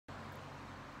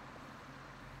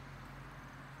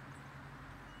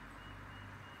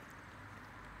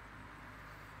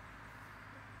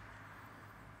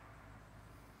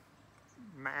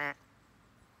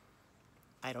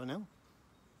I don't know.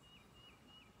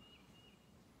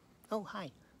 Oh,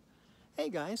 hi. Hey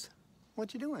guys,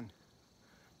 what you doing?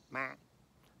 Ma.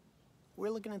 We're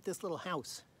looking at this little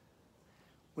house.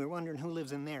 We're wondering who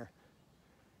lives in there.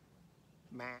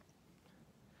 Ma.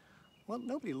 Well,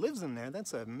 nobody lives in there.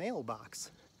 That's a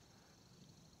mailbox.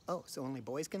 Oh, so only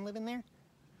boys can live in there?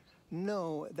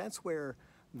 No, that's where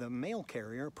the mail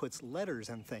carrier puts letters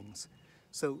and things.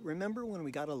 So remember when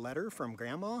we got a letter from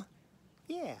Grandma?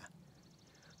 Yeah.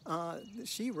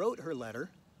 She wrote her letter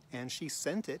and she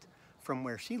sent it from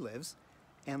where she lives,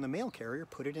 and the mail carrier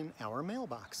put it in our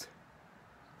mailbox.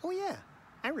 Oh yeah,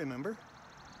 I remember.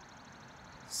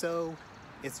 So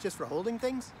it's just for holding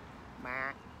things?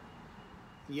 Ma.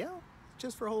 Yeah,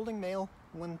 just for holding mail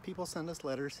when people send us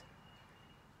letters.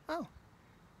 Oh,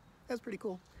 that's pretty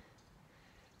cool.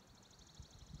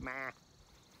 Ma.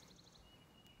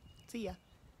 See ya.